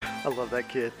I love that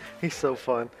kid. He's so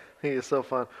fun. He is so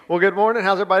fun. Well, good morning.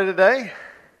 How's everybody today?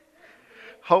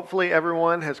 Hopefully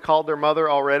everyone has called their mother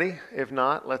already. If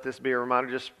not, let this be a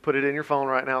reminder. Just put it in your phone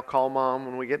right now. Call mom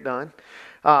when we get done.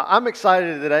 I'm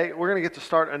excited today. We're going to get to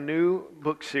start a new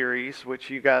book series,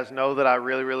 which you guys know that I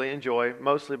really, really enjoy,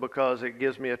 mostly because it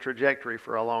gives me a trajectory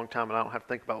for a long time, and I don't have to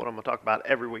think about what I'm going to talk about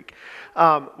every week.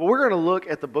 But we're going to look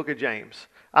at the book of James.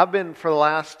 I've been, for the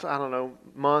last,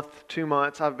 month, 2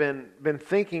 months, I've been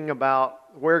thinking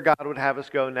about where God would have us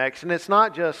go next. And it's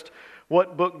not just,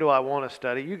 what book do I want to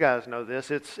study? You guys know this.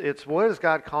 It's what is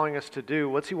God calling us to do?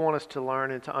 What's He want us to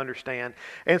learn and to understand?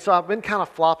 And so I've been kind of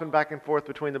flopping back and forth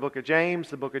between the book of James,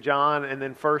 the book of John, and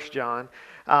then 1 John.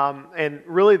 And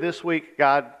really this week,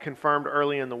 God confirmed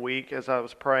early in the week as I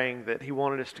was praying that He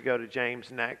wanted us to go to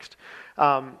James next.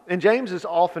 And James is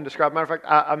often described, matter of fact,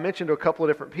 I mentioned to a couple of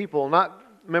different people, not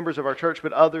members of our church,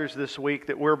 but others this week,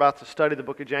 that we're about to study the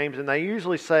book of James, and they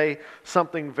usually say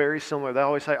something very similar. They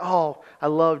always say, "Oh, I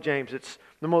love James. It's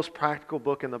the most practical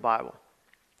book in the Bible."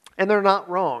 And they're not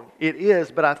wrong. It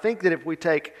is, but I think that if we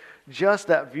take just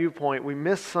that viewpoint, we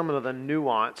miss some of the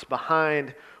nuance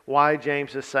behind why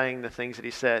James is saying the things that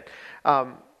he said.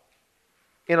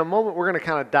 In a moment, we're going to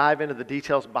kind of dive into the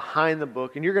details behind the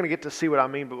book, and you're going to get to see what I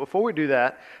mean. But before we do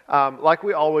that, like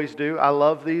we always do, I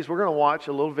love these. We're going to watch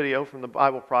a little video from the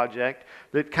Bible Project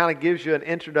that kind of gives you an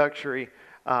introductory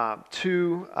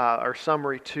or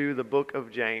summary to the book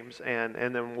of James, and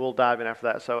then we'll dive in after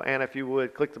that. So, Anna, if you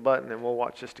would, click the button, and we'll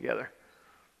watch this together.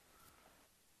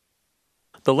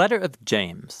 The letter of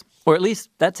James, or at least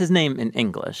that's his name in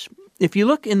English. If you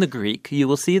look in the Greek, you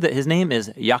will see that his name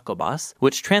is Jacobos,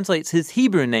 which translates his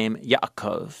Hebrew name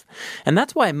Yaakov. And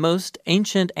that's why most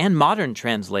ancient and modern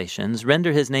translations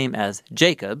render his name as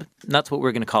Jacob. That's what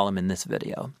we're going to call him in this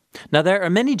video. Now, there are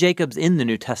many Jacobs in the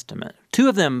New Testament. 2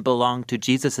 of them belong to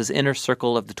Jesus' inner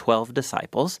circle of the 12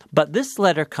 disciples, but this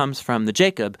letter comes from the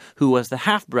Jacob who was the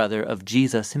half-brother of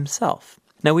Jesus himself.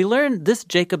 Now, we learn this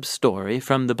Jacob story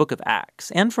from the book of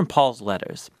Acts and from Paul's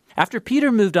letters. After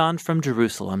Peter moved on from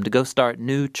Jerusalem to go start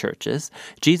new churches,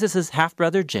 Jesus'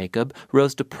 half-brother Jacob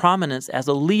rose to prominence as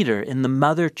a leader in the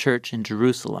mother church in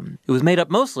Jerusalem. It was made up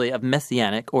mostly of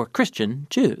Messianic or Christian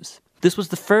Jews. This was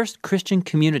the first Christian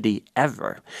community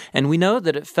ever, and we know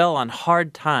that it fell on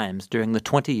hard times during the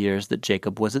 20 years that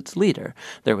Jacob was its leader.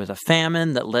 There was a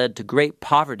famine that led to great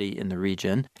poverty in the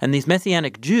region, and these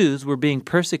Messianic Jews were being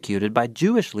persecuted by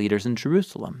Jewish leaders in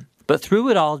Jerusalem. But through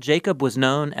it all, Jacob was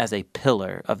known as a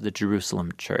pillar of the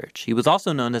Jerusalem church. He was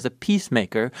also known as a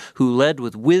peacemaker who led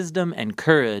with wisdom and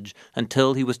courage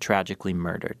until he was tragically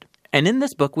murdered. And in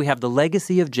this book, we have the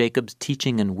legacy of Jacob's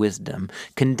teaching and wisdom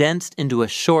condensed into a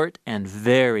short and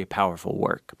very powerful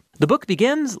work. The book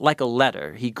begins like a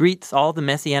letter. He greets all the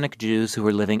Messianic Jews who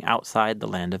were living outside the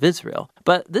land of Israel.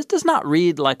 But this does not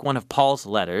read like one of Paul's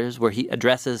letters where he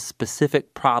addresses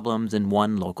specific problems in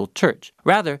one local church.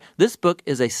 Rather, this book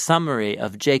is a summary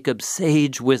of Jacob's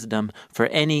sage wisdom for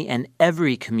any and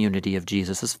every community of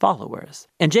Jesus' followers.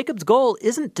 And Jacob's goal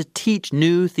isn't to teach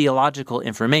new theological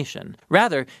information.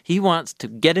 Rather, he wants to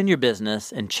get in your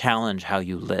business and challenge how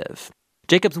you live.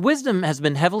 Jacob's wisdom has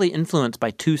been heavily influenced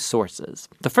by 2 sources.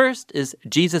 The first is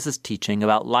Jesus' teaching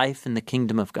about life in the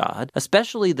kingdom of God,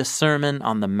 especially the Sermon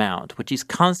on the Mount, which he's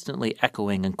constantly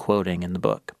echoing and quoting in the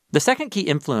book. The second key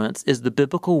influence is the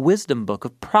biblical wisdom book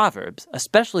of Proverbs,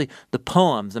 especially the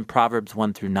poems in Proverbs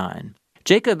 1 through 9.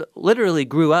 Jacob literally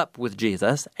grew up with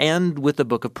Jesus and with the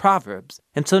book of Proverbs,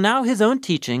 and so now his own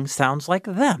teaching sounds like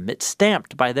them. It's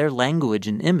stamped by their language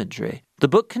and imagery. The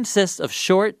book consists of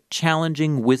short,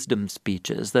 challenging wisdom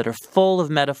speeches that are full of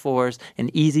metaphors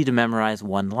and easy to memorize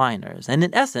one-liners. And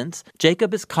in essence,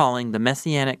 Jacob is calling the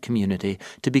Messianic community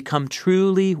to become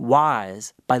truly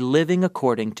wise by living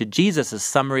according to Jesus'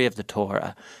 summary of the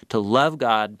Torah, to love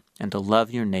God and to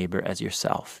love your neighbor as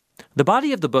yourself. The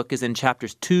body of the book is in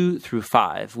chapters 2 through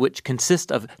 5, which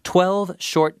consist of 12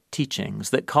 short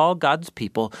teachings that call God's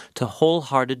people to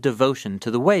wholehearted devotion to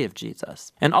the way of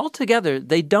Jesus. And altogether,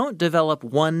 they don't develop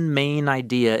one main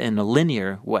idea in a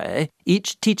linear way.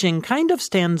 Each teaching kind of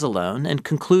stands alone and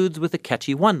concludes with a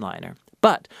catchy one-liner.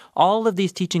 But all of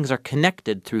these teachings are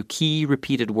connected through key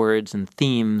repeated words and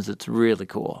themes. It's really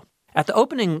cool. At the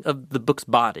opening of the book's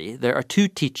body, there are 2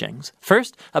 teachings.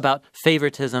 First, about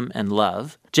favoritism and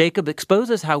love. Jacob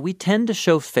exposes how we tend to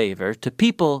show favor to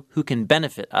people who can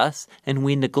benefit us, and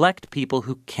we neglect people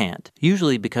who can't,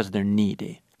 usually because they're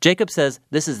needy. Jacob says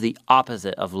this is the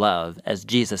opposite of love, as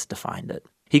Jesus defined it.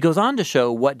 He goes on to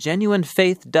show what genuine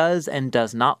faith does and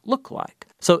does not look like.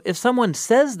 So if someone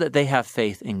says that they have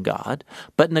faith in God,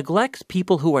 but neglects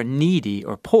people who are needy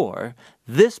or poor,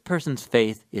 this person's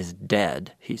faith is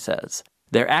dead, he says.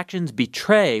 Their actions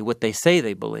betray what they say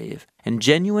they believe, and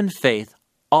genuine faith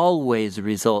always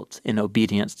results in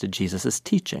obedience to Jesus'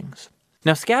 teachings.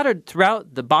 Now, scattered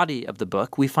throughout the body of the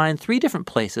book, we find 3 different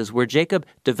places where Jacob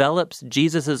develops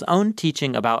Jesus' own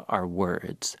teaching about our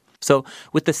words. So,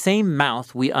 with the same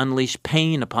mouth, we unleash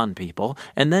pain upon people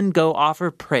and then go offer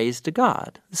praise to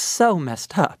God. So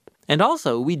messed up. And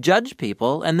also, we judge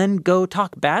people and then go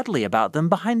talk badly about them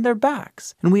behind their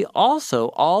backs. And we also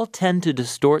all tend to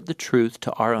distort the truth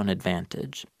to our own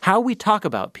advantage. How we talk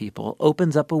about people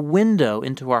opens up a window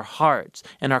into our hearts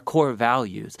and our core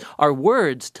values. Our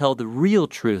words tell the real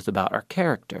truth about our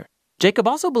character. Jacob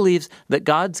also believes that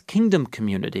God's kingdom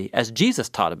community, as Jesus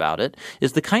taught about it,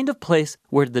 is the kind of place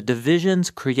where the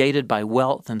divisions created by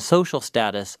wealth and social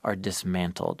status are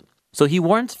dismantled. So he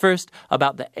warns first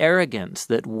about the arrogance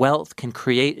that wealth can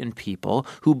create in people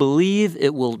who believe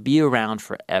it will be around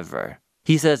forever.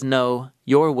 He says, no,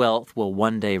 your wealth will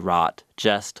one day rot,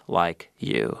 just like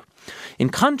you. In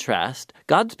contrast,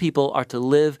 God's people are to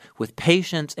live with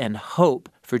patience and hope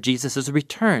for Jesus'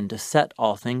 return to set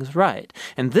all things right.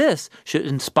 And this should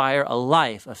inspire a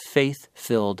life of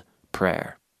faith-filled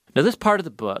prayer. Now, this part of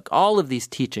the book, all of these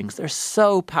teachings, they're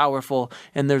so powerful,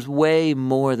 and there's way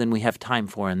more than we have time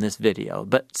for in this video.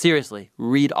 But seriously,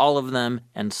 read all of them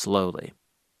and slowly.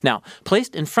 Now,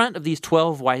 placed in front of these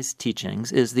 12 wise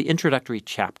teachings is the introductory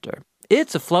chapter.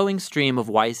 It's a flowing stream of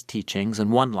wise teachings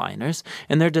and one-liners,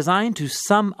 and they're designed to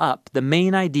sum up the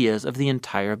main ideas of the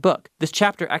entire book. This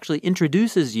chapter actually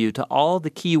introduces you to all the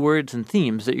key words and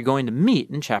themes that you're going to meet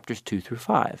in chapters 2 through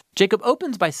 5. Jacob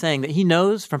opens by saying that he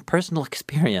knows from personal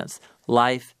experience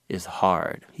life is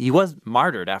hard. He was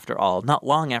martyred, after all, not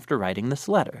long after writing this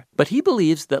letter. But he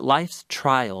believes that life's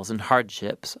trials and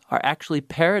hardships are actually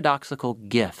paradoxical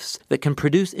gifts that can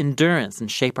produce endurance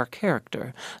and shape our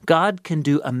character. God can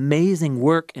do amazing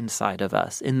work inside of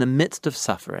us in the midst of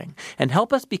suffering and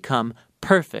help us become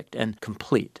perfect and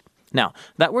complete. Now,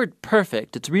 that word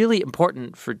perfect, it's really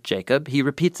important for Jacob. He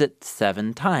repeats it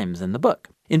 7 times in the book.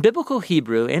 In biblical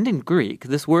Hebrew and in Greek,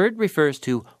 this word refers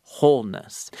to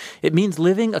wholeness. It means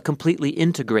living a completely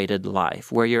integrated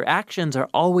life where your actions are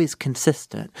always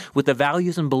consistent with the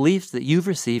values and beliefs that you've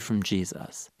received from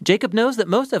Jesus. Jacob knows that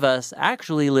most of us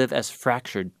actually live as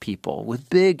fractured people with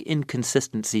big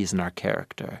inconsistencies in our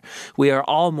character. We are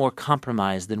all more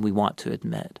compromised than we want to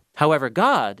admit. However,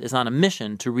 God is on a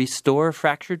mission to restore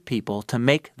fractured people to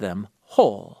make them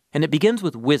whole. And it begins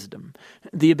with wisdom,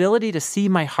 the ability to see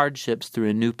my hardships through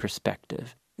a new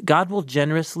perspective. God will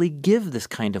generously give this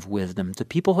kind of wisdom to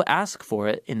people who ask for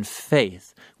it in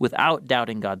faith without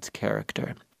doubting God's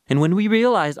character. And when we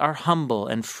realize our humble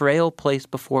and frail place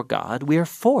before God, we are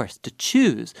forced to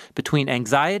choose between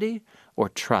anxiety or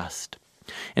trust.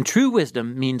 And true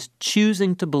wisdom means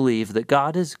choosing to believe that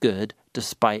God is good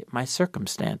despite my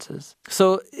circumstances.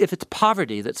 So if it's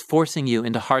poverty that's forcing you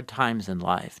into hard times in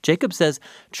life, Jacob says,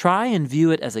 try and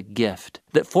view it as a gift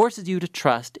that forces you to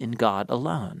trust in God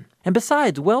alone. And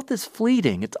besides, wealth is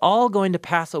fleeting. It's all going to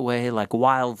pass away like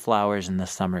wildflowers in the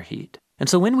summer heat. And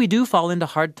so when we do fall into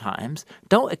hard times,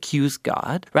 don't accuse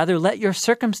God. Rather, let your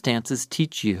circumstances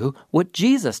teach you what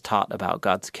Jesus taught about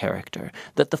God's character,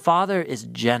 that the Father is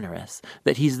generous,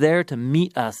 that He's there to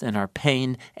meet us in our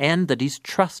pain, and that He's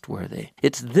trustworthy.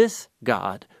 It's this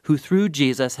God who through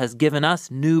Jesus has given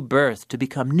us new birth to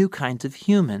become new kinds of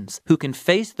humans who can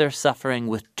face their suffering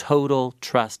with total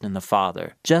trust in the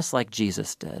Father, just like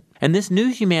Jesus did. And this new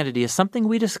humanity is something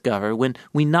we discover when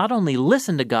we not only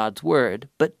listen to God's word,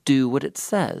 but do what it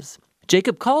says.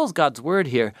 Jacob calls God's word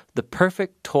here the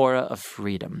perfect Torah of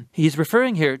freedom. He's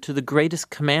referring here to the greatest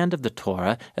command of the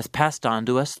Torah as passed on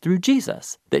to us through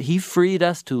Jesus, that He freed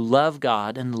us to love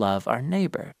God and love our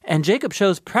neighbor. And Jacob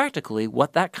shows practically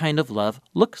what that kind of love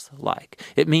looks like.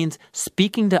 It means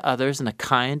speaking to others in a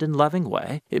kind and loving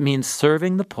way. It means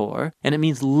serving the poor, and it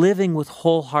means living with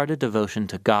wholehearted devotion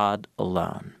to God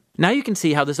alone. Now you can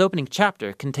see how this opening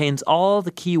chapter contains all the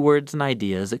key words and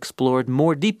ideas explored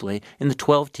more deeply in the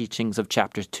 12 teachings of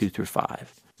chapters 2 through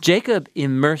 5. Jacob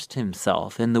immersed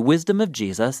himself in the wisdom of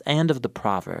Jesus and of the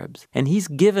Proverbs, and he's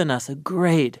given us a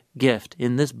great gift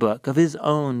in this book of his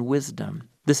own wisdom.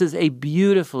 This is a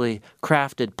beautifully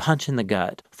crafted punch in the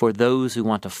gut for those who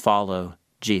want to follow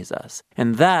Jesus.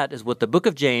 And that is what the book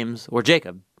of James, or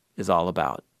Jacob, is all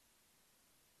about.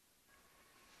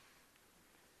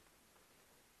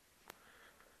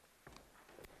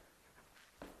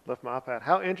 Left my iPad.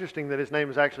 How interesting that his name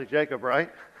is actually Jacob, right?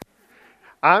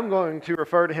 I'm going to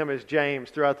refer to him as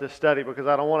James throughout this study because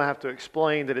I don't want to have to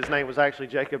explain that his name was actually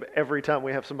Jacob every time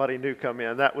we have somebody new come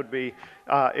in. That would be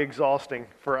exhausting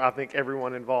for, I think,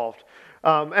 everyone involved.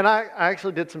 And I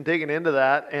actually did some digging into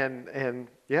that, and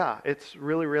yeah, it's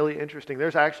really, really interesting.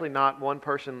 There's actually not one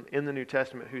person in the New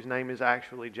Testament whose name is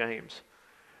actually James.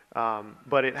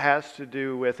 But it has to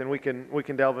do with, and we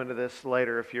can delve into this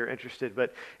later if you're interested,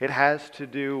 but it has to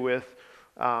do with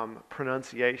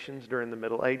pronunciations during the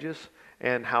Middle Ages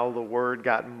and how the word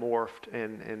got morphed,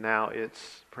 and now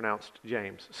it's pronounced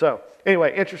James. So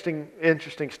anyway, interesting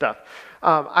stuff.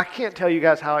 I can't tell you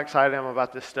guys how excited I am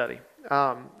about this study.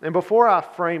 And before I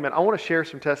frame it, I want to share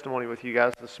some testimony with you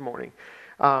guys this morning.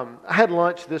 I had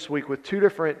lunch this week with two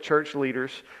different church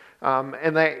leaders,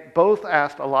 and they both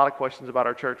asked a lot of questions about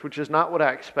our church, which is not what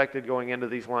I expected going into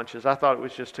these lunches. I thought it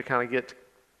was just to kind of get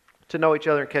to know each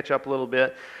other and catch up a little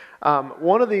bit.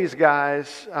 One of these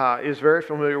guys is very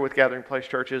familiar with Gathering Place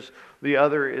churches. The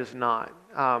other is not.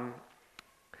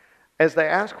 As they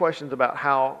ask questions about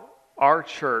how our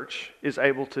church is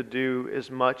able to do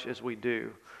as much as we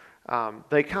do,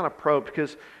 they kind of probed,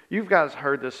 because you guys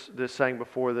heard this saying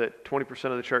before that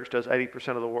 20% of the church does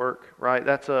 80% of the work, right?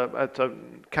 That's a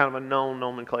kind of a known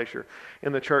nomenclature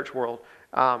in the church world.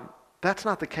 That's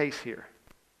not the case here.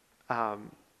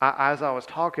 As I was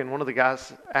talking, one of the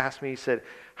guys asked me, he said,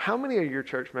 "How many of your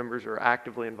church members are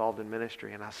actively involved in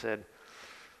ministry?" And I said,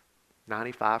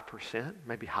 95%,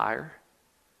 maybe higher.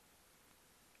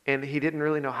 And he didn't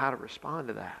really know how to respond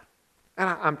to that. And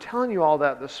I'm telling you all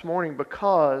that this morning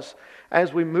because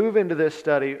as we move into this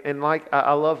study, and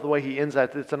I love the way he ends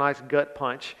that, it's a nice gut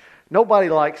punch. Nobody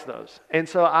likes those. And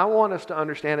so I want us to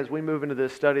understand as we move into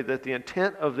this study that the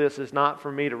intent of this is not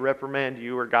for me to reprimand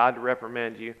you or God to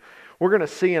reprimand you. We're going to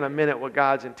see in a minute what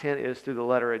God's intent is through the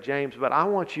letter of James, but I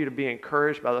want you to be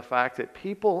encouraged by the fact that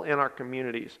people in our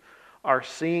communities are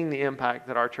seeing the impact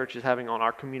that our church is having on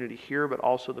our community here, but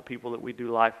also the people that we do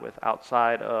life with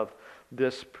outside of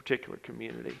this particular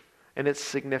community. And it's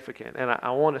significant. And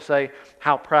I want to say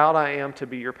how proud I am to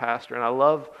be your pastor, and I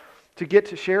love to get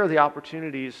to share the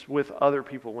opportunities with other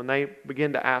people when they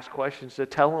begin to ask questions, to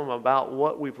tell them about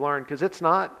what we've learned, because it's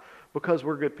not because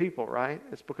we're good people, right?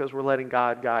 It's because we're letting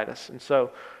God guide us. And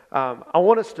so I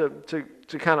want us to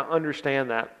kind of understand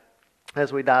that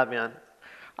as we dive in.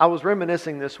 I was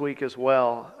reminiscing this week as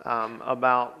well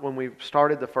about when we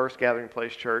started the first Gathering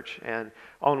Place Church, and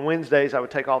on Wednesdays I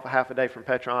would take off a half a day from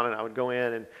Petron and I would go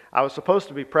in, and I was supposed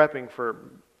to be prepping for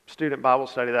student Bible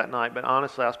study that night, but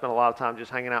honestly I spent a lot of time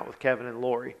just hanging out with Kevin and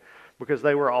Lori because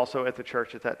they were also at the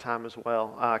church at that time as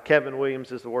well. Kevin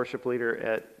Williams is the worship leader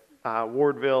at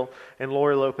Wardville, and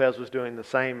Lori Lopez was doing the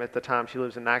same at the time. She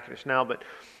lives in Natchitoches now, but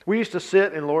we used to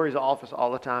sit in Lori's office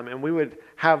all the time, and we would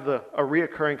have a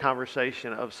reoccurring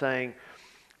conversation of saying,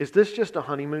 is this just a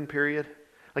honeymoon period?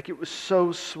 Like, it was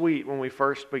so sweet when we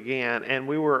first began, and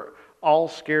we were all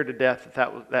scared to death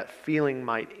that feeling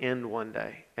might end one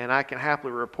day. And I can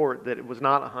happily report that it was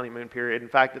not a honeymoon period. In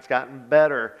fact, it's gotten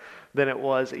better than it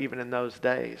was even in those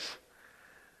days.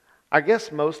 I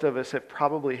guess most of us have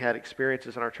probably had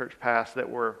experiences in our church past that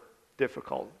were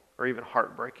difficult or even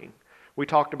heartbreaking. We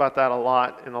talked about that a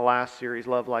lot in the last series,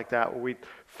 Love Like That, where we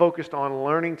focused on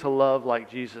learning to love like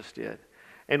Jesus did.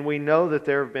 And we know that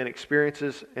there have been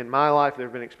experiences in my life, there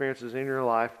have been experiences in your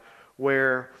life,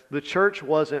 where the church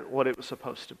wasn't what it was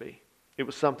supposed to be. It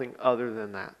was something other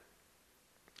than that.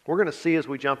 We're going to see as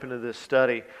we jump into this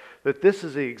study that this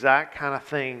is the exact kind of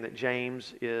thing that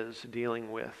James is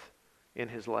dealing with in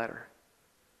his letter.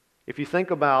 If you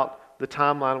think about the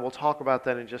timeline, we'll talk about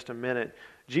that in just a minute,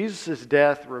 Jesus'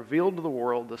 death revealed to the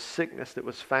world the sickness that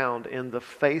was found in the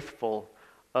faithful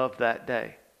of that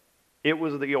day. It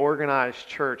was the organized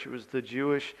church, it was the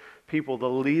Jewish people, the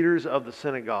leaders of the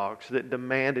synagogues that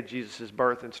demanded Jesus'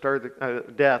 birth and stirred the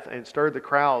death and stirred the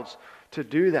crowds to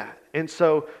do that. And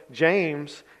so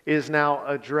James is now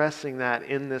addressing that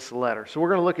in this letter. So we're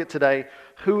going to look at today,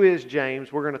 who is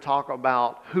James? We're going to talk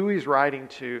about who he's writing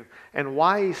to and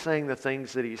why he's saying the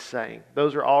things that he's saying.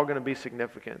 Those are all going to be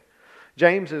significant.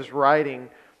 James is writing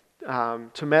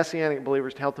to Messianic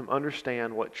believers to help them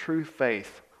understand what true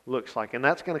faith looks like. And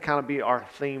that's going to kind of be our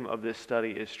theme of this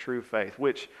study, is true faith,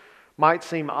 which might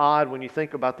seem odd when you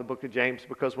think about the book of James,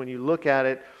 because when you look at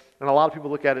it, and a lot of people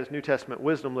look at it as New Testament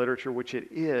wisdom literature, which it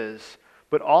is,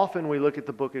 but often we look at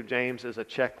the book of James as a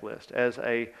checklist, as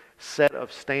a set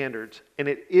of standards, and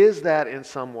it is that in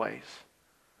some ways.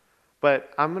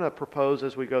 But I'm going to propose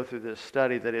as we go through this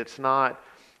study that it's not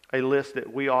a list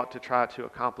that we ought to try to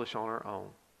accomplish on our own.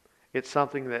 It's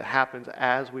something that happens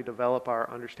as we develop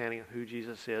our understanding of who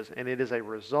Jesus is, and it is a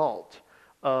result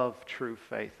of true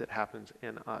faith that happens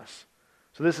in us.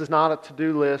 So this is not a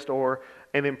to-do list or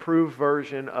an improved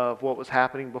version of what was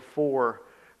happening before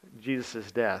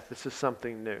Jesus' death. This is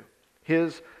something new.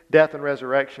 His death and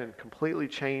resurrection completely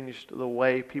changed the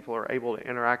way people are able to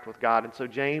interact with God. And so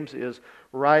James is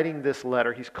writing this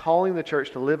letter. He's calling the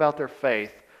church to live out their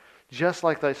faith just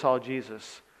like they saw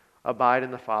Jesus abide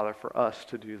in the Father, for us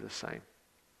to do the same.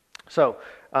 So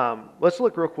let's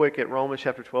look real quick at Romans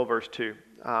chapter 12, verse 2.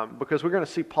 Because we're going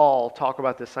to see Paul talk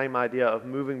about the same idea of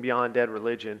moving beyond dead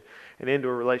religion and into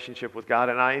a relationship with God.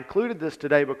 And I included this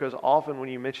today because often when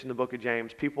you mention the book of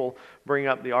James, people bring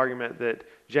up the argument that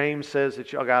James says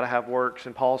that y'all got to have works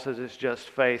and Paul says it's just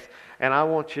faith. And I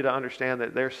want you to understand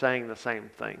that they're saying the same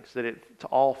things, that it's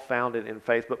all founded in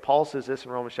faith. But Paul says this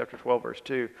in Romans chapter 12, verse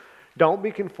 2. Don't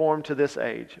be conformed to this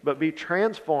age, but be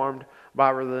transformed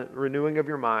by the renewing of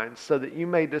your minds, so that you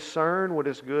may discern what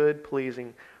is good,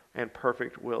 pleasing, and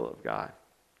perfect will of God.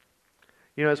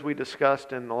 You know, as we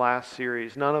discussed in the last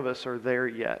series, none of us are there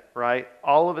yet, right?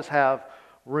 All of us have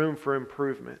room for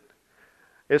improvement.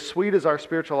 As sweet as our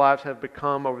spiritual lives have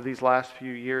become over these last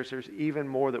few years, there's even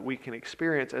more that we can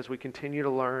experience as we continue to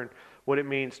learn what it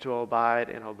means to abide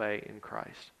and obey in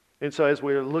Christ. And so as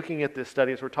we're looking at this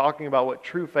study, as we're talking about what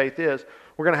true faith is,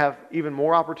 we're going to have even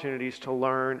more opportunities to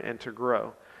learn and to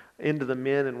grow into the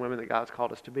men and women that God's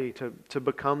called us to be, to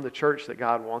become the church that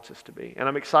God wants us to be. And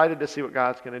I'm excited to see what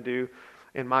God's going to do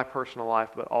in my personal life,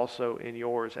 but also in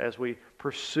yours as we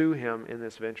pursue Him in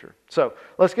this venture. So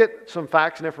let's get some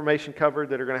facts and information covered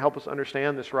that are going to help us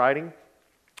understand this writing.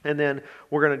 And then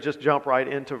we're going to just jump right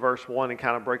into verse 1 and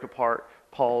kind of break apart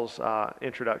Paul's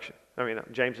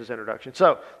James's introduction.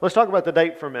 So let's talk about the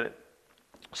date for a minute.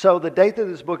 So the date that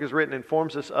this book is written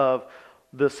informs us of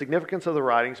the significance of the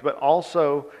writings, but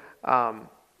also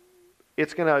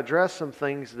it's going to address some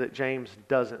things that James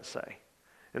doesn't say.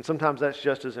 And sometimes that's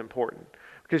just as important.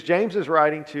 Because James is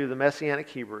writing to the Messianic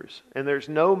Hebrews, and there's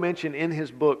no mention in his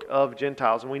book of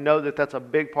Gentiles. And we know that that's a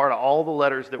big part of all the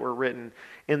letters that were written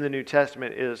in the New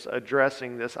Testament is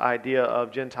addressing this idea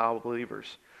of Gentile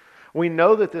believers. We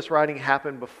know that this writing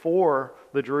happened before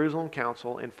the Jerusalem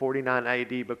Council in 49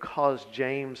 AD because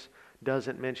James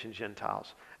doesn't mention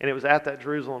Gentiles. And it was at that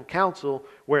Jerusalem Council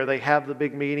where they have the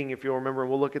big meeting, if you'll remember, and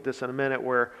we'll look at this in a minute,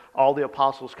 where all the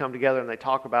apostles come together and they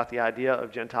talk about the idea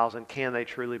of Gentiles and can they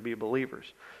truly be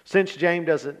believers. Since James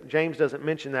doesn't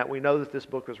mention that, we know that this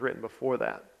book was written before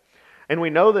that. And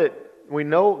we know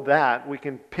that we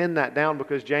can pin that down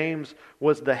because James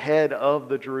was the head of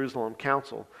the Jerusalem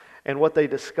Council. And what they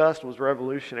discussed was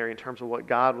revolutionary in terms of what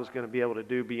God was going to be able to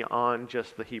do beyond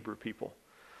just the Hebrew people.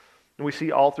 And we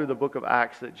see all through the book of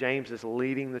Acts that James is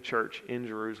leading the church in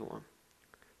Jerusalem.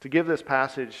 To give this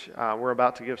passage, we're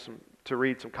about to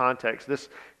read some context. This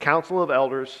council of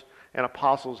elders and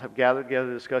apostles have gathered together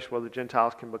to discuss whether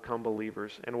Gentiles can become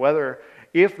believers and whether,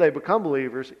 if they become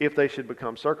believers, if they should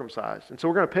become circumcised. And so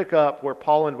we're going to pick up where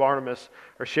Paul and Barnabas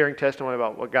are sharing testimony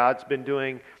about what God's been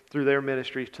doing through their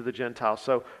ministries to the Gentiles.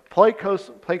 So pay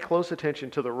close attention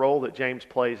to the role that James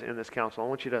plays in this council. I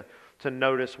want you to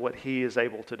notice what he is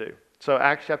able to do. So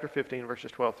Acts chapter 15,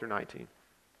 verses 12 through 19. It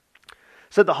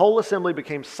said, the whole assembly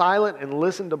became silent and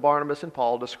listened to Barnabas and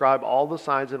Paul describe all the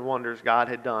signs and wonders God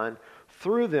had done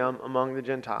through them among the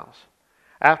Gentiles.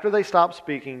 After they stopped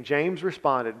speaking, James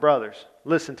responded, brothers,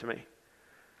 listen to me.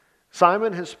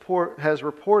 Simon has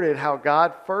reported how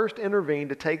God first intervened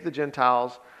to take the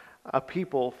Gentiles, a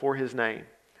people for His name.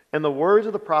 And the words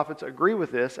of the prophets agree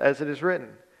with this, as it is written.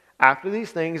 After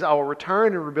these things I will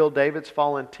return and rebuild David's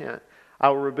fallen tent. I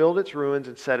will rebuild its ruins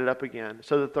and set it up again,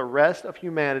 so that the rest of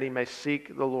humanity may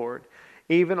seek the Lord,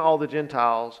 even all the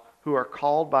Gentiles who are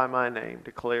called by my name,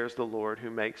 declares the Lord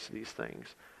who makes these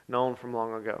things known from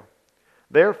long ago.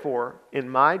 Therefore, in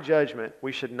my judgment,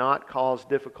 we should not cause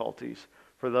difficulties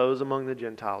for those among the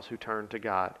Gentiles who turn to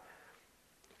God.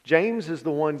 James is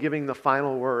the one giving the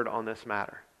final word on this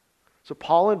matter. So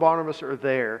Paul and Barnabas are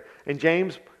there, and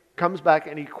James comes back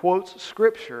and he quotes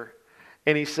Scripture,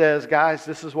 and he says, guys,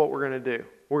 this is what we're going to do.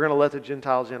 We're going to let the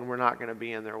Gentiles in. We're not going to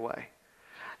be in their way.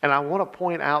 And I want to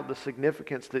point out the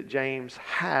significance that James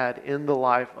had in the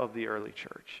life of the early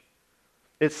church.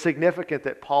 It's significant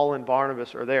that Paul and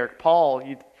Barnabas are there. Paul,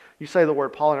 you say the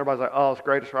word Paul and everybody's like, oh, it's the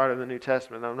greatest writer in the New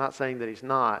Testament. And I'm not saying that he's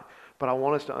not, but I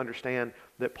want us to understand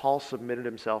that Paul submitted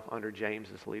himself under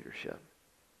James's leadership.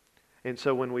 And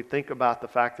so when we think about the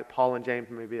fact that Paul and James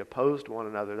may be opposed to one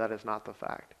another, that is not the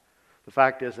fact. The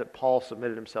fact is that Paul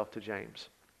submitted himself to James.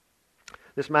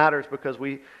 This matters because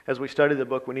as we study the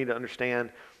book, we need to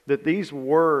understand that these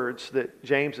words that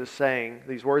James is saying,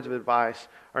 these words of advice,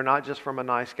 are not just from a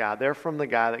nice guy. They're from the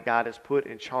guy that God has put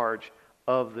in charge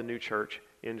of the new church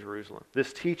in Jerusalem.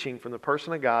 This teaching from the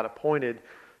person of God appointed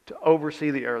to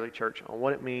oversee the early church on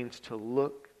what it means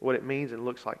and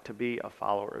looks like to be a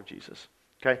follower of Jesus.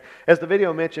 Okay? As the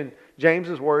video mentioned,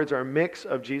 James's words are a mix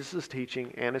of Jesus'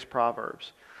 teaching and his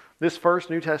proverbs. This first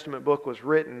New Testament book was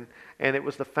written, and it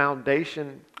was the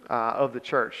foundation of the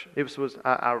church.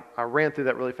 I ran through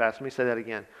that really fast. Let me say that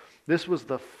again. This was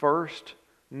the first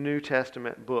New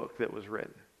Testament book that was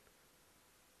written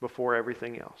before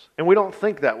everything else. And we don't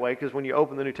think that way because when you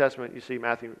open the New Testament, you see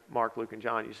Matthew, Mark, Luke, and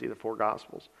John. You see the four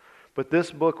Gospels. But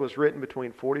this book was written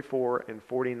between 44 and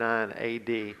 49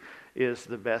 AD is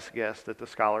the best guess that the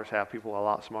scholars have, people a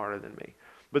lot smarter than me.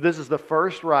 But this is the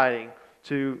first writing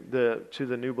to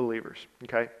the new believers.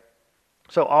 Okay?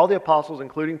 So all the apostles,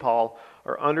 including Paul,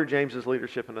 are under James's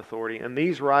leadership and authority. And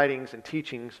these writings and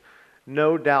teachings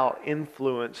no doubt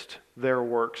influenced their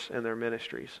works and their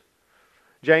ministries.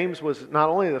 James was not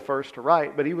only the first to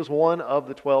write, but he was one of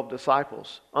the 12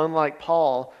 disciples. Unlike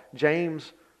Paul,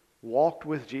 James walked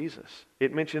with Jesus.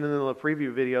 It mentioned in the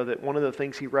preview video that one of the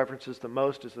things he references the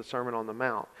most is the Sermon on the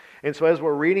Mount. And so as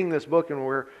we're reading this book and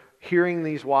we're hearing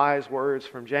these wise words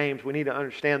from James, we need to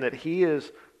understand that he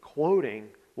is quoting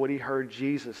what he heard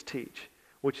Jesus teach,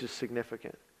 which is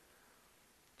significant.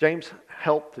 James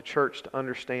helped the church to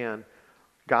understand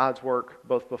God's work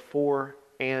both before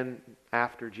and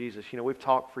after Jesus. You know, we've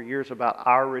talked for years about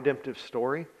our redemptive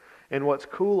story. And what's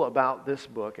cool about this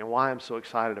book and why I'm so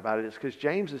excited about it is because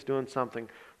James is doing something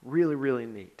really, really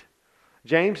neat.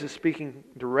 James is speaking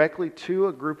directly to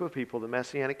a group of people, the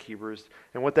Messianic Hebrews.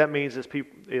 And what that means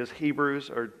is Hebrews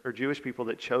or Jewish people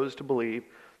that chose to believe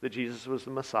that Jesus was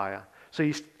the Messiah. So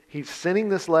he's sending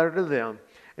this letter to them,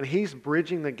 and he's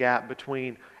bridging the gap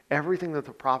between everything that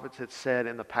the prophets had said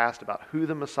in the past about who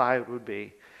the Messiah would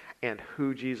be and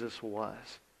who Jesus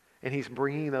was. And he's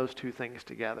bringing those two things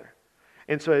together.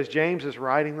 And so as James is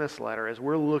writing this letter, as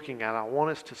we're looking at it, I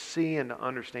want us to see and to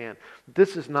understand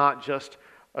this is not just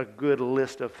a good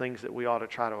list of things that we ought to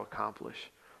try to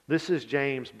accomplish. This is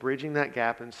James bridging that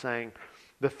gap and saying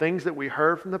the things that we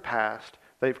heard from the past,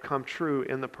 they've come true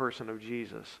in the person of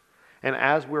Jesus. And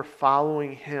as we're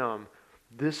following him,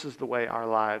 this is the way our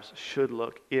lives should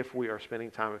look if we are spending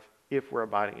time, if we're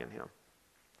abiding in him.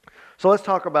 So let's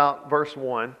talk about verse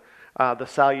 1, the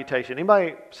salutation.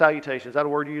 Anybody, salutation, is that a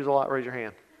word you use a lot? Raise your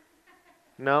hand.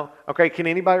 No? Okay, can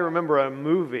anybody remember a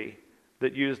movie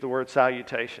that used the word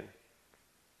salutation?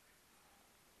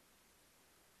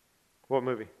 What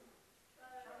movie?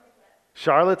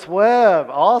 Charlotte's Web.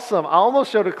 Awesome. I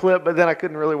almost showed a clip, but then I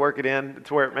couldn't really work it in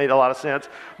to where it made a lot of sense.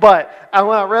 But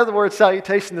when I read the word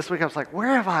salutation this week, I was like,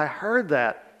 where have I heard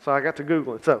that? So I got to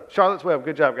Google it. So Charlotte's Web,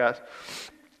 good job, guys.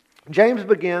 James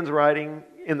begins writing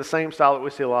in the same style that we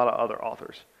see a lot of other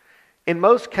authors. In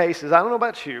most cases, I don't know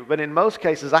about you, but in most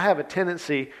cases, I have a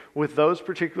tendency with those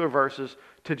particular verses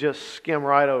to just skim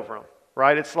right over them.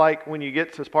 Right? It's like when you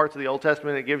get to parts of the Old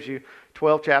Testament, it gives you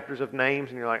 12 chapters of names,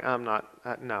 and you're like,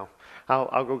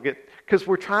 I'll go get, because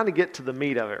we're trying to get to the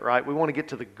meat of it, right? We want to get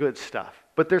to the good stuff.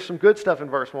 But there's some good stuff in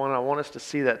verse 1, and I want us to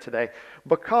see that today,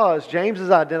 because James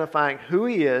is identifying who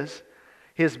he is,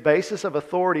 his basis of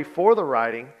authority for the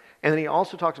writing, and then he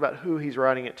also talks about who he's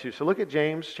writing it to. So look at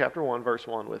James chapter 1, verse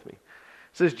 1 with me. It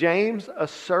says, James, a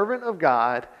servant of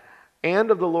God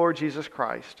and of the Lord Jesus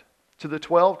Christ, to the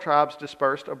 12 tribes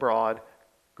dispersed abroad,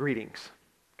 greetings.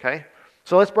 Okay?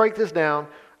 So let's break this down.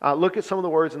 Look at some of the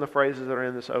words and the phrases that are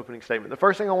in this opening statement. The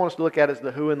first thing I want us to look at is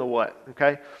the who and the what.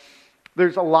 Okay?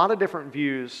 There's a lot of different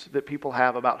views that people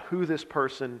have about who this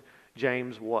person,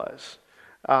 James, was.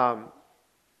 And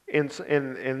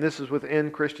this is within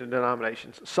Christian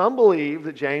denominations. Some believe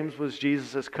that James was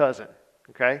Jesus' cousin.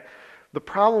 Okay? The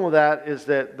problem with that is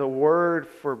that the word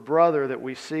for brother that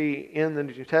we see in the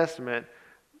New Testament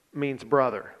means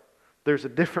brother. There's a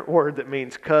different word that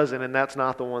means cousin, and that's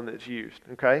not the one that's used.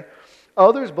 Okay?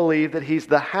 Others believe that he's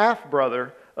the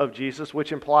half-brother of Jesus,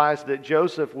 which implies that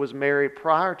Joseph was married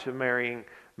prior to marrying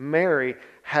Mary,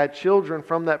 had children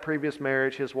from that previous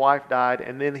marriage, his wife died,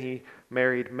 and then he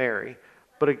married Mary.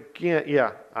 But again,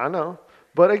 yeah, I know.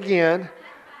 But again,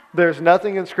 there's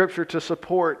nothing in Scripture to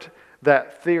support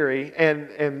that theory,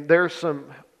 and there's some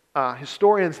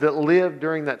historians that lived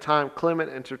during that time, Clement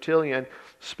and Tertullian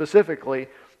specifically,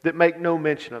 that make no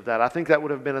mention of that. I think that would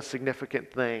have been a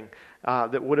significant thing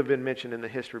that would have been mentioned in the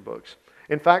history books.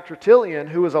 In fact, Tertullian,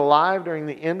 who was alive during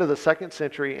the end of the 2nd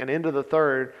century and into the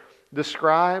 3rd,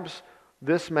 describes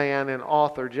this man and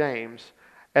author, James,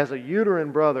 as a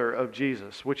uterine brother of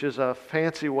Jesus, which is a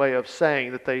fancy way of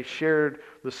saying that they shared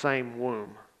the same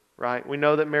womb. Right? We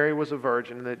know that Mary was a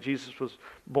virgin and that Jesus was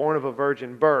born of a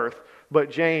virgin birth, but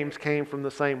James came from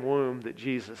the same womb that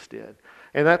Jesus did.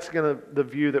 And that's the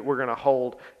view that we're going to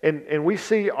hold. And we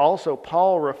see also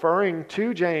Paul referring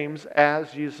to James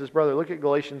as Jesus' brother. Look at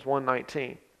Galatians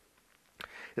 1:19.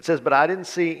 It says, "But I didn't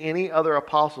see any other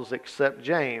apostles except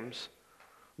James,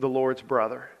 the Lord's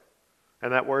brother."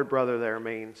 And that word brother there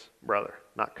means brother,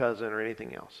 not cousin or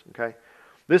anything else. Okay?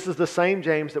 This is the same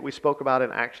James that we spoke about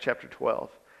in Acts chapter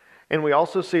 12. And we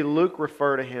also see Luke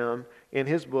refer to him in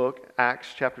his book,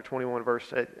 Acts chapter 21,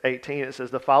 verse 18. It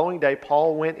says, "The following day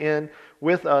Paul went in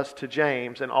with us to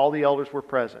James, and all the elders were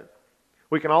present."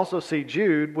 We can also see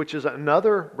Jude, which is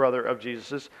another brother of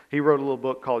Jesus's. He wrote a little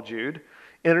book called Jude,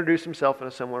 introduce himself in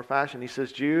a similar fashion. He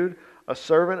says, "Jude, a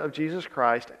servant of Jesus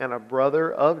Christ and a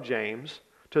brother of James,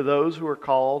 to those who are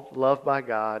called, loved by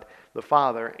God, the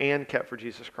Father, and kept for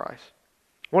Jesus Christ."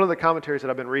 One of the commentaries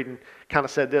that I've been reading kind of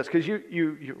said this, because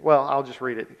well, I'll just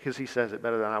read it because he says it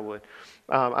better than I would.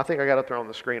 I think I got it there on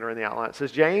the screen or in the outline. It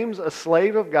says, "James, a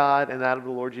slave of God and that of the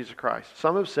Lord Jesus Christ."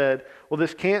 Some have said, well,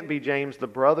 this can't be James, the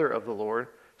brother of the Lord.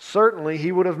 Certainly,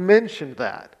 he would have mentioned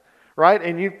that, right?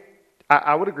 And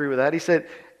I would agree with that. He said,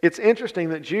 it's interesting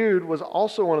that Jude was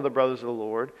also one of the brothers of the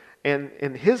Lord, and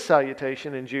in his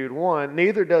salutation in Jude 1,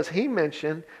 neither does he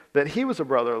mention that he was a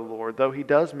brother of the Lord, though he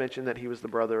does mention that he was the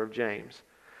brother of James.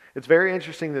 It's very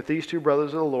interesting that these two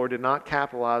brothers of the Lord did not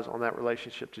capitalize on that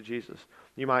relationship to Jesus.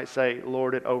 You might say,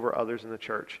 lord it over others in the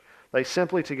church. They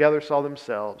simply together saw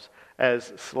themselves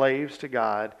as slaves to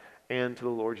God and to the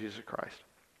Lord Jesus Christ.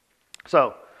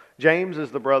 So, James is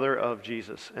the brother of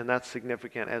Jesus, and that's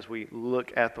significant as we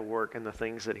look at the work and the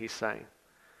things that he's saying.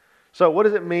 So what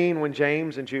does it mean when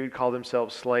James and Jude call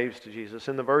themselves slaves to Jesus?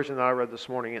 In the version that I read this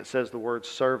morning, it says the word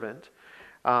servant.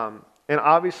 And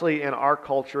obviously in our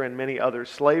culture and many others,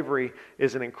 slavery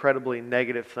is an incredibly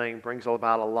negative thing, brings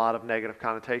about a lot of negative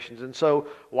connotations. And so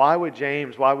why would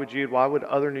James, why would Jude, why would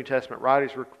other New Testament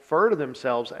writers refer to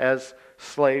themselves as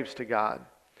slaves to God?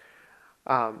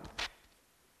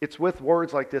 It's with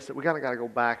words like this that we got to go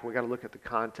back and we got to look at the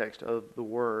context of the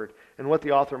word and what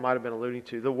the author might have been alluding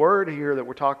to. The word here that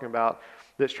we're talking about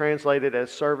that's translated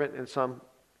as servant in some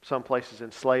places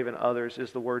and slave in others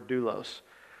is the word doulos.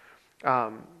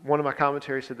 One of my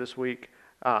commentaries said this week,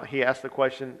 he asked the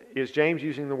question, is James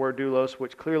using the word doulos,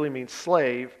 which clearly means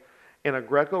slave, in a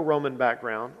Greco-Roman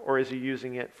background, or is he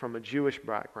using it from a Jewish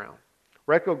background?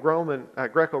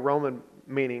 Greco-Roman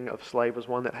meaning of slave was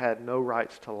one that had no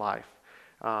rights to life.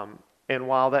 And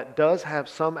while that does have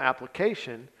some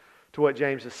application to what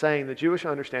James is saying, the Jewish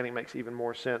understanding makes even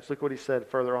more sense. Look what he said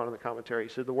further on in the commentary. He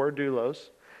said the word doulos,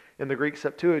 in the Greek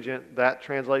Septuagint, that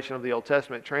translation of the Old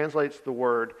Testament, translates the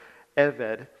word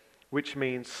eved, which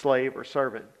means slave or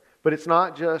servant. But it's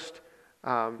not just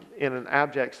in an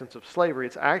abject sense of slavery.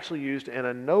 It's actually used in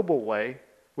a noble way,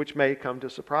 which may come to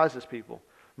surprise his people.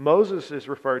 Moses is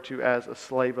referred to as a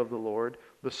slave of the Lord,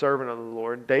 the servant of the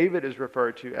Lord. David is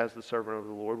referred to as the servant of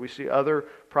the Lord. We see other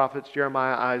prophets,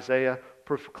 Jeremiah, Isaiah,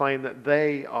 proclaim that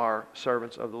they are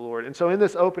servants of the Lord. And so in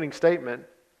this opening statement,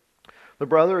 the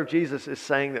brother of Jesus is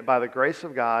saying that by the grace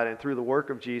of God and through the work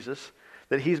of Jesus,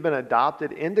 that he's been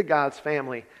adopted into God's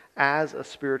family as a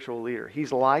spiritual leader.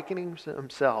 He's likening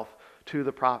himself to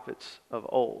the prophets of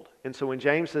old. And so when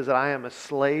James says that I am a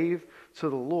slave to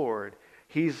the Lord,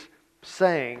 he's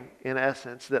saying, in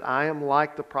essence, that I am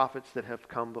like the prophets that have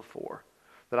come before.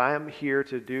 That I am here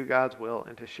to do God's will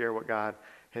and to share what God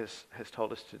has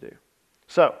told us to do.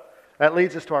 So, that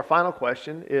leads us to our final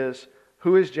question is,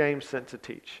 who is James sent to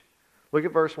teach? Look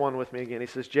at verse 1 with me again. He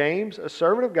says, James, a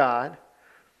servant of God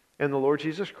and the Lord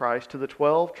Jesus Christ, to the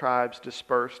 12 tribes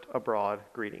dispersed abroad,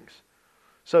 greetings.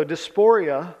 So,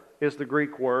 dysphoria is the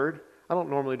Greek word. I don't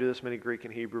normally do this many Greek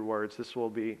and Hebrew words. This will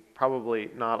be probably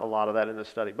not a lot of that in this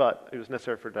study, but it was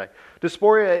necessary for today.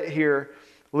 Dysphoria here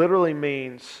literally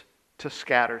means to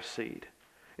scatter seed.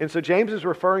 And so James is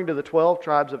referring to the 12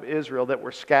 tribes of Israel that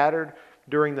were scattered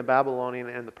during the Babylonian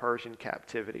and the Persian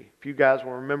captivity. If you guys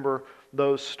will remember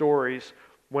those stories,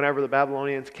 whenever the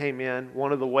Babylonians came in,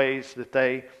 one of the ways that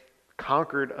they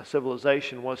conquered a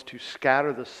civilization was to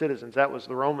scatter the citizens. That was,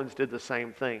 the Romans did the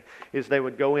same thing, is they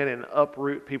would go in and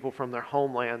uproot people from their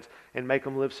homelands and make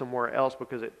them live somewhere else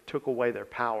because it took away their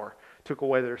power, took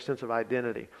away their sense of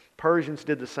identity. Persians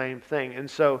did the same thing. And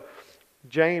so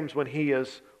James, when he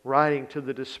is writing to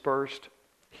the dispersed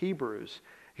Hebrews,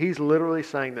 he's literally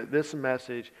saying that this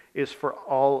message is for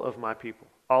all of my people,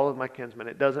 all of my kinsmen.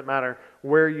 It doesn't matter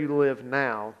where you live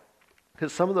now.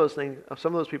 Because some of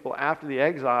those people after the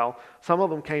exile, some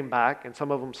of them came back and some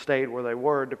of them stayed where they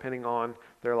were depending on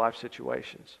their life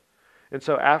situations. And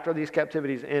so after these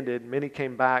captivities ended, many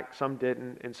came back, some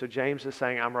didn't. And so James is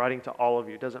saying, I'm writing to all of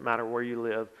you. It doesn't matter where you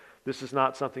live. This is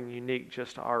not something unique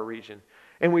just to our region.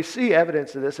 And we see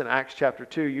evidence of this in Acts chapter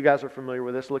 2. You guys are familiar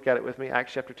with this. Look at it with me.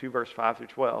 Acts chapter 2, verse 5 through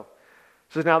 12.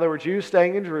 It says, "Now there were Jews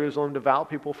staying in Jerusalem, devout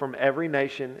people from every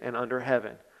nation and under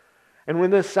heaven. And when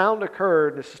this sound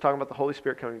occurred," this is talking about the Holy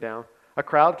Spirit coming down, "a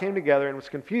crowd came together and was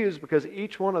confused because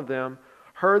each one of them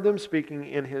heard them speaking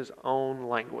in his own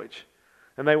language.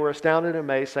 And they were astounded and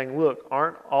amazed, saying, 'Look,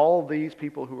 aren't all these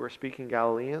people who are speaking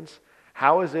Galileans?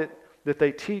 How is it that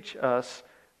they teach us,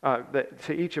 that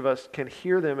to each of us can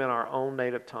hear them in our own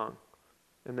native tongue?'"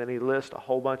 And then he lists a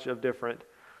whole bunch of different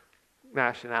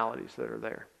nationalities that are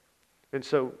there. And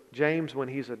so James, when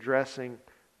he's addressing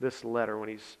this letter, when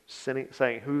he's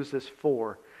saying, who's this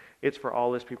for? It's for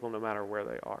all his people no matter where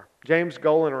they are. James'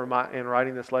 goal in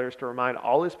writing this letter is to remind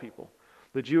all his people,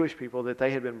 the Jewish people, that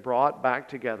they had been brought back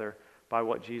together by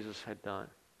what Jesus had done.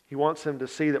 He wants them to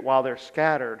see that while they're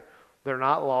scattered, they're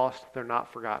not lost, they're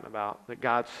not forgotten about, that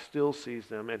God still sees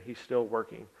them and he's still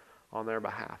working on their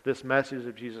behalf. This message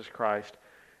of Jesus Christ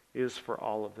is for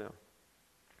all of them.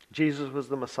 Jesus was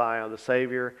the Messiah, the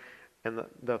Savior, and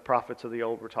the prophets of the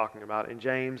old were talking about. And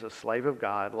James, a slave of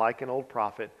God, like an old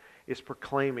prophet, is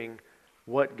proclaiming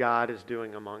what God is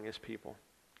doing among his people.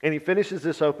 And he finishes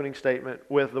this opening statement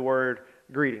with the word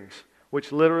greetings,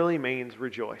 which literally means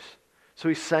rejoice. So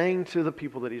he's saying to the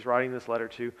people that he's writing this letter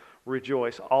to,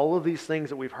 rejoice. All of these things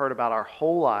that we've heard about our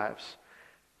whole lives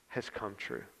has come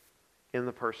true in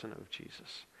the person of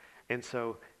Jesus. And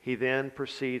so he then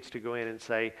proceeds to go in and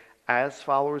say, as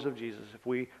followers of Jesus, if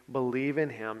we believe in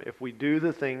him, if we do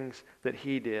the things that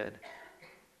he did,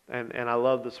 and I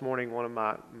love this morning, one of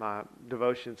my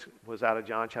devotions was out of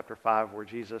John chapter 5, where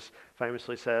Jesus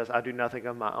famously says, "I do nothing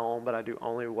of my own, but I do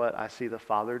only what I see the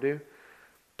Father do."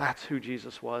 That's who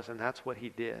Jesus was, and that's what he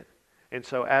did. And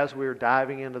so as we're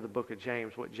diving into the book of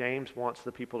James, what James wants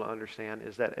the people to understand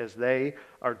is that as they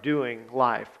are doing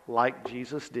life like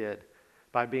Jesus did,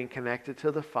 by being connected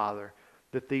to the Father,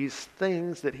 that these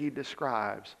things that he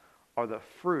describes are the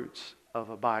fruits of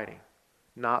abiding,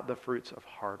 not the fruits of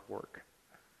hard work.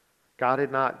 God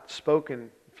had not spoken.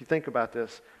 If you think about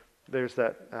this, there's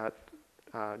that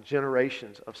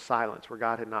generations of silence where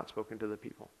God had not spoken to the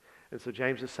people. And so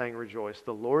James is saying, rejoice.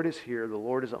 The Lord is here. The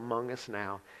Lord is among us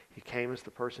now. He came as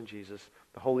the person Jesus.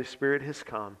 The Holy Spirit has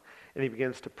come, and he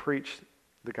begins to preach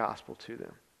the gospel to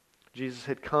them. Jesus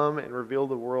had come and revealed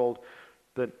to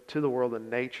the world the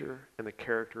nature and the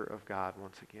character of God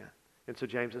once again. And so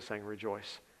James is saying,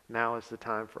 rejoice. Now is the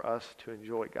time for us to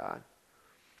enjoy God.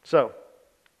 So,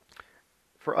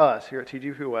 for us here at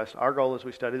TGP West, our goal as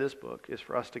we study this book is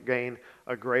for us to gain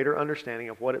a greater understanding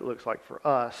of what it looks like for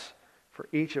us, for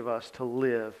each of us to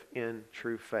live in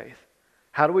true faith.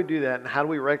 How do we do that, and how do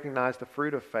we recognize the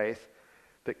fruit of faith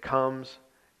that comes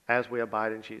as we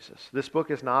abide in Jesus? This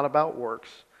book is not about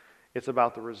works. It's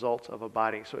about the results of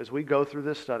abiding. So as we go through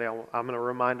this study, I'm going to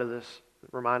remind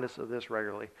us of this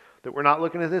regularly, that we're not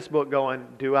looking at this book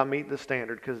going, do I meet the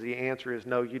standard? Because the answer is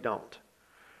no, you don't.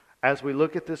 As we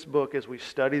look at this book, as we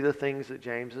study the things that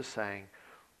James is saying,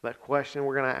 that question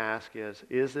we're going to ask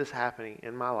is this happening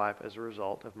in my life as a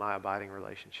result of my abiding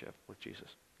relationship with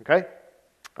Jesus? Okay?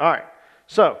 All right.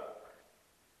 So,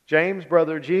 James,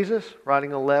 brother of Jesus,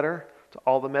 writing a letter to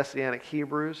all the Messianic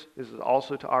Hebrews. This is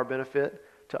also to our benefit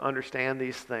to understand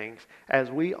these things.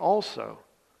 As we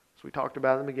talked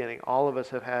about in the beginning, all of us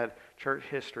have had church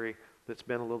history that's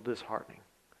been a little disheartening.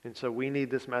 And so we need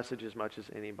this message as much as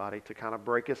anybody to kind of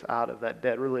break us out of that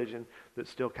dead religion that's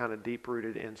still kind of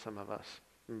deep-rooted in some of us.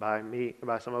 And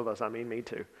by some of us, I mean me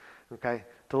too. Okay?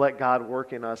 To let God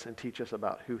work in us and teach us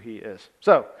about who he is.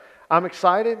 So, I'm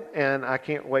excited, and I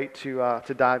can't wait to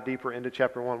dive deeper into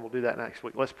chapter 1. We'll do that next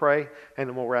week. Let's pray, and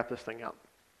then we'll wrap this thing up.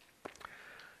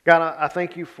 God, I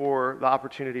thank you for the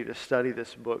opportunity to study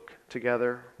this book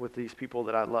together with these people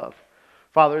that I love.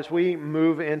 Father, as we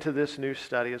move into this new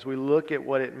study, as we look at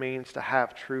what it means to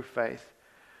have true faith,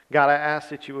 God, I ask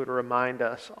that you would remind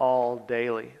us all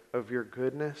daily of your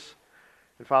goodness.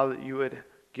 And Father, that you would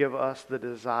give us the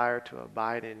desire to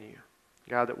abide in you.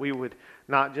 God, that we would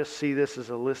not just see this as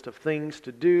a list of things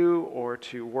to do or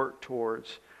to work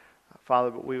towards, Father,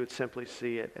 but we would simply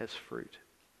see it as fruit.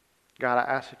 God, I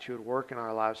ask that you would work in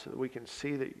our lives so that we can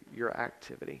see your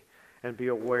activity and be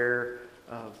aware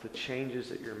of the changes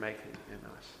that you're making in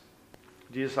us.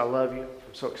 Jesus, I love you.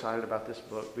 I'm so excited about this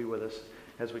book. Be with us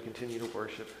as we continue to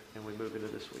worship and we move into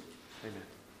this week.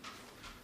 Amen.